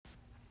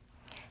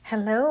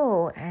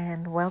Hello,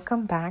 and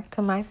welcome back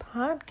to my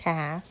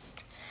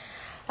podcast.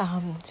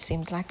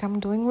 Seems like I'm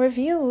doing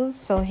reviews,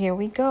 so here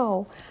we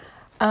go.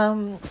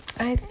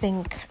 I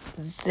think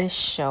this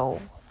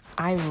show,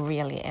 I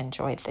really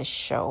enjoyed this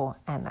show,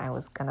 and I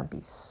was going to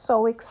be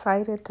so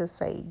excited to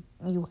say,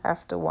 you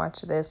have to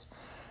watch this.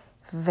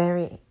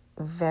 Very,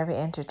 very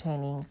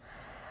entertaining.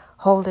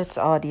 Hold its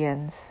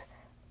audience.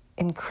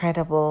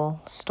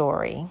 Incredible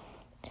story.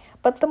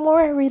 But the more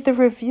I read the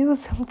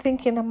reviews, I'm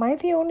thinking, am I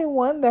the only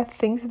one that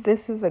thinks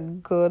this is a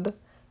good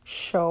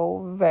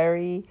show?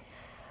 Very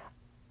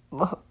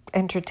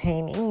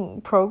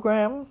entertaining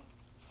program?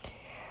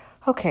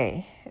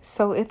 Okay,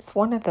 so it's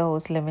one of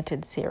those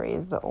limited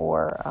series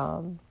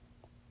or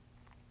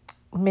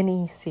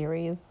mini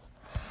series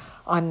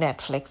on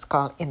Netflix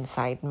called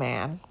Inside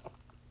Man.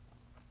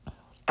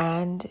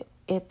 And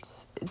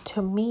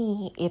to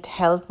me, it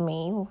held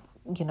me,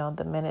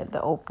 the minute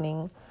the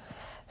opening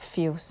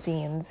few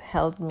scenes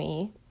held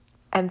me,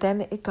 and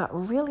then it got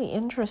really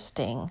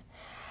interesting,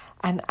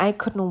 and I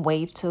couldn't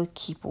wait to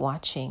keep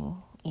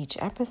watching each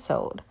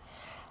episode.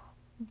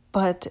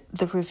 But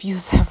the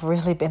reviews have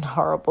really been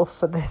horrible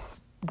for this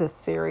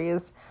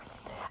series,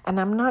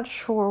 and I'm not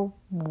sure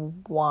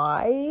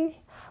why,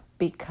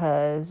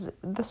 because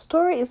the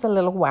story is a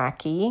little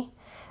wacky.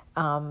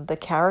 The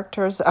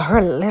characters are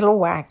a little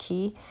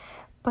wacky.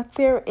 But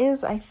there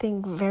is, I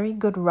think, very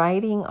good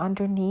writing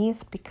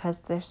underneath, because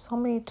there's so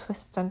many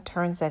twists and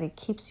turns that it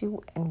keeps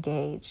you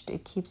engaged.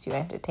 It keeps you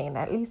entertained.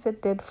 At least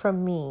it did for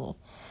me.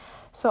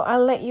 So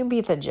I'll let you be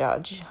the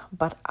judge.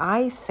 But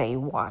I say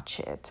watch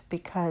it,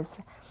 because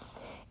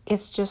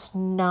it's just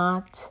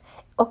not...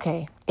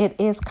 Okay, it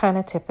is kind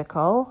of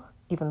typical,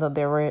 even though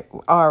there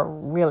are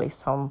really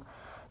some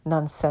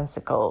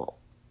nonsensical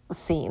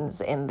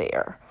scenes in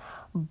there.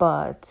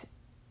 But...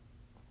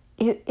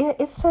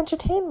 It's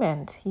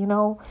entertainment,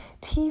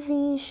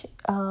 TV,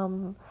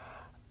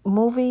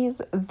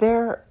 movies,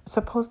 they're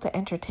supposed to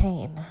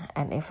entertain.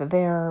 And if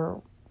they're,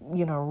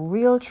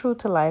 real true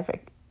to life,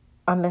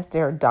 unless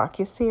they're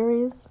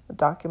documentaries,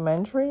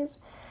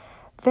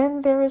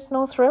 then there is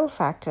no thrill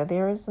factor.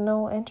 There is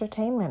no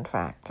entertainment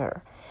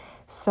factor.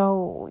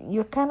 So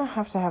you kind of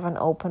have to have an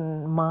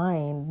open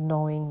mind,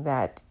 knowing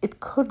that it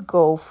could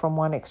go from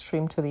one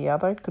extreme to the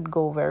other. It could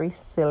go very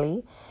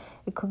silly.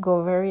 It could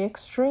go very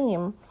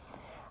extreme.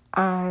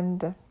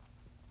 And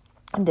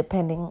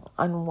depending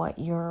on what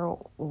you're,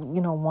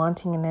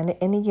 wanting in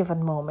any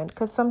given moment.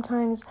 Because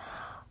sometimes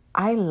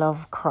I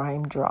love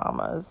crime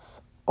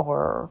dramas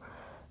or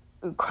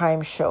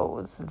crime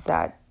shows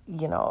that,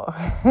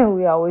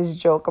 we always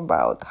joke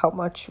about how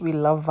much we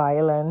love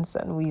violence,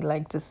 and we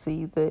like to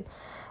see the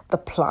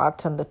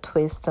plot and the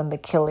twist and the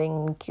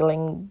killing,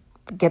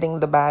 getting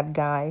the bad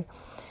guy.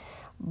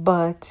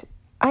 But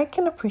I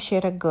can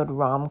appreciate a good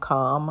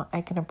rom-com.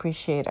 I can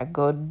appreciate a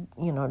good,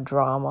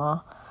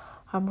 drama.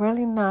 I'm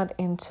really not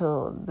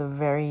into the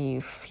very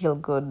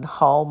feel-good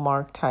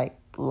Hallmark type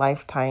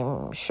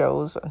Lifetime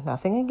shows.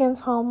 Nothing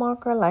against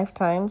Hallmark or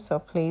Lifetime, so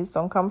please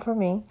don't come for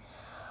me.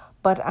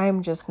 But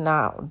I'm just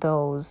not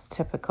those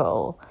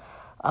typical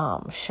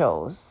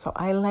shows. So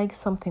I like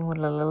something with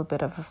a little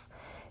bit of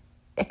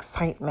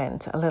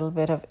excitement, a little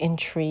bit of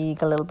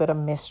intrigue, a little bit of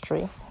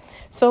mystery.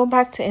 So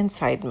back to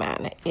Inside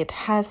Man. It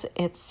has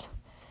its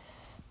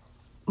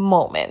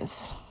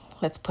moments,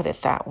 let's put it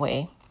that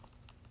way,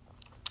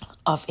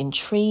 of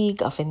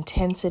intrigue, of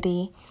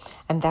intensity,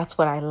 and that's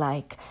what I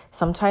like.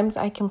 Sometimes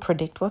I can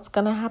predict what's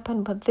going to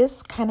happen, but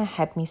this kind of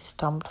had me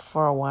stumped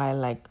for a while,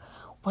 like,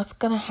 what's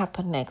going to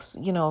happen next?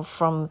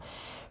 From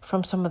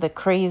some of the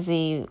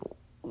crazy,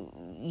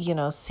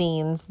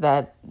 scenes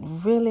that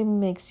really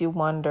makes you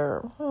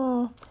wonder,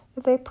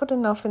 did they put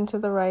enough into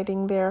the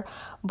writing there?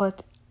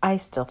 But I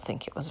still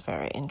think it was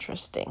very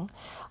interesting.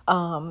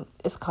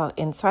 It's called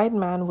Inside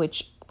Man,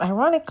 which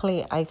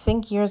ironically, I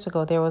think years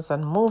ago there was a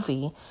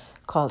movie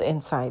called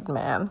Inside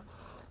Man.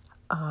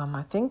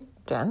 I think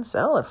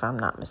Denzel, if I'm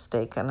not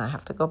mistaken, I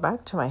have to go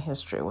back to my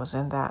history, was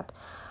in that.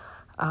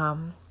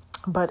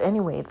 But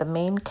anyway, the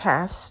main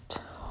cast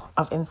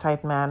of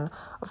Inside Man,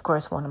 of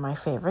course, one of my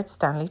favorites,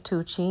 Stanley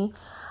Tucci.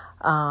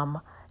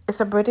 It's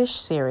a British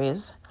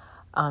series.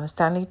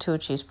 Stanley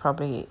Tucci is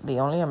probably the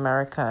only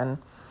American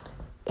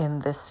in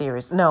this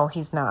series. No,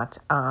 he's not.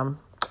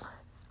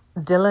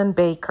 Dylan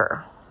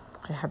Baker.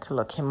 I had to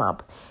look him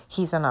up.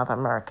 He's another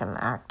American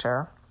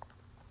actor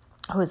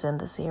who is in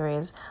the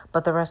series.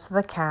 But the rest of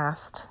the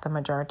cast, the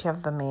majority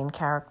of the main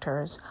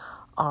characters,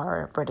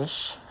 are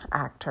British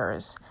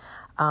actors.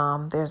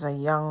 There's a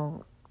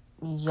young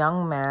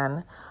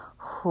man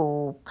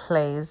who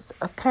plays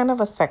a kind of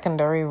a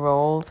secondary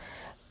role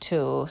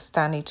to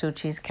Stanley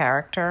Tucci's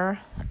character.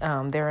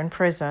 They're in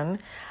prison.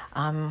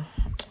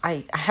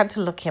 I had to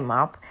look him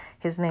up.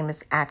 His name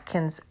is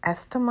Atkins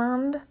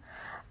Estamond.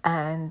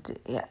 And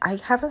I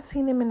haven't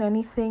seen him in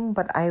anything,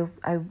 but I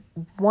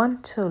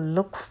want to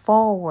look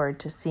forward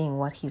to seeing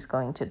what he's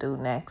going to do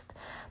next,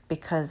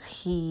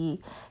 because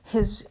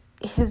his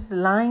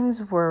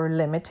lines were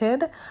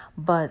limited,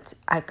 but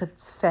I could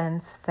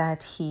sense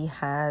that he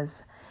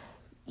has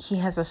he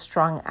has a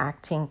strong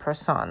acting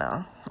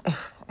persona,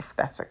 if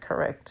that's a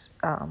correct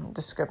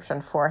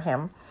description for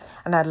him.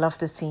 And I'd love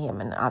to see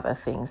him in other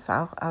things.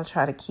 I'll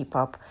try to keep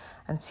up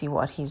and see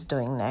what he's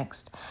doing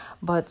next.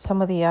 But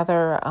some of the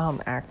other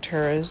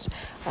actors,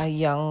 a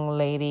young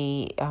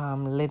lady,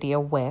 Lydia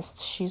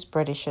West, she's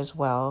British as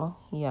well,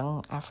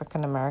 young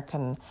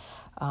African-American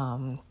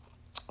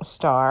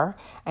star,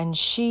 and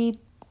she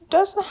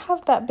doesn't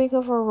have that big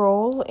of a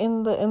role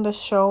in the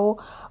show,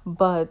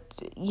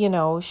 but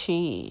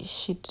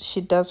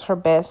she does her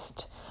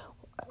best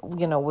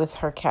with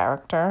her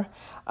character.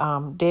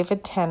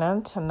 David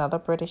Tennant, another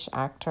British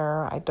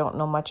actor, I don't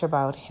know much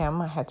about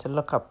him. I had to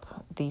look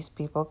up these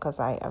people because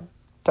I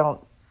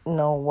don't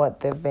know what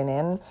they've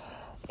been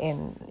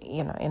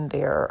in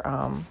their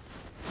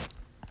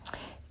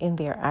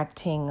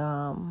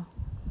acting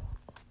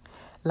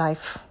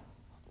life,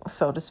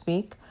 so to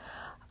speak.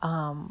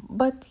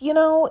 But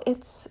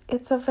it's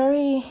a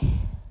very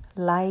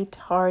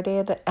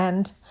light-hearted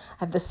and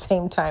at the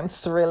same time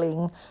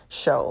thrilling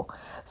show.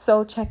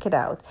 So check it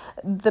out.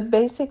 The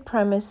basic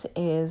premise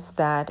is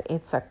that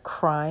it's a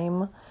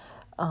crime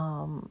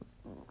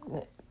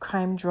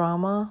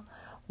drama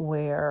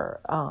where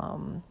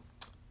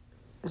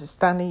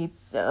Stanley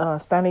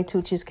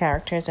Tucci's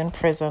character is in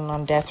prison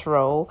on death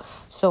row.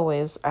 So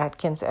is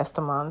Atkins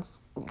Estemon's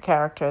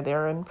character.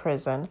 They're in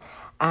prison,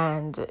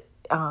 and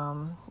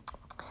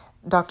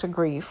Dr.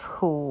 Grief,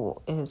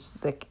 who is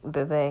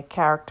the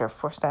character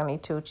for Stanley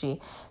Tucci,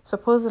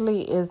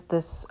 supposedly is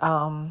this,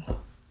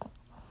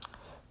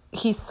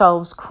 he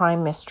solves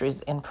crime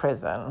mysteries in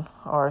prison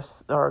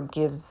or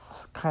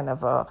gives kind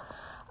of a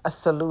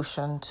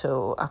solution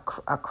to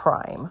a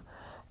crime.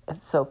 And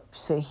so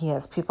he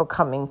has people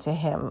coming to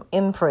him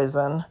in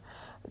prison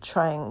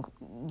trying,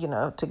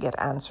 to get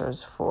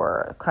answers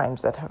for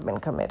crimes that have been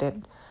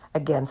committed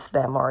against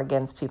them or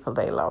against people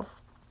they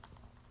love.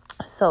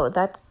 So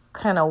that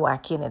kind of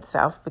wacky in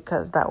itself,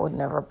 because that would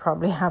never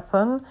probably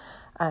happen,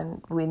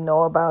 and we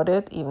know about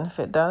it even if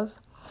it does.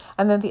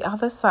 And then the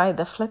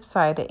flip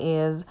side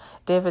is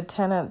David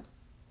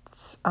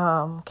Tennant's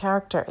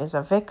character is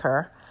a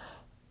vicar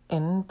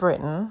in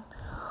Britain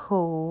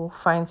who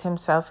finds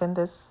himself in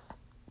this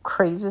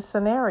crazy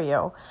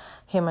scenario,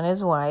 him and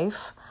his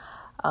wife,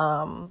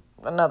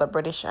 another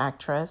British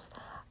actress,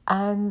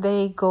 and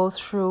they go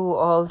through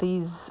all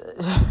these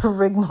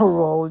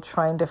rigmarole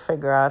trying to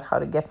figure out how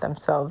to get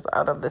themselves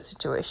out of the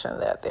situation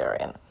that they're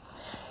in.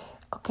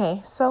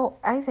 Okay, so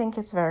I think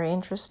it's very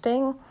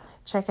interesting.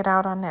 Check it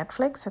out on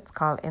Netflix. It's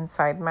called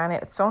Inside Man.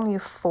 It's only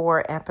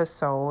 4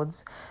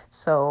 episodes,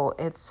 so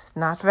it's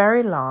not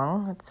very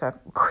long. It's a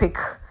quick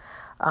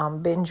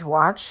binge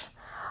watch.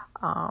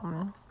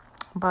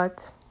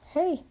 But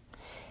hey,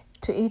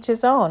 to each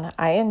his own.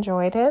 I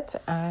enjoyed it,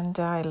 and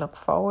I look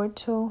forward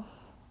to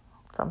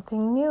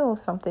something new,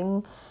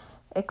 something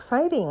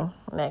exciting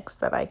next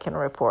that I can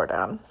report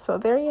on. So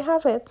there you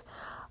have it.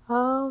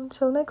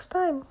 Until next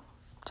time.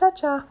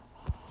 Cha-cha.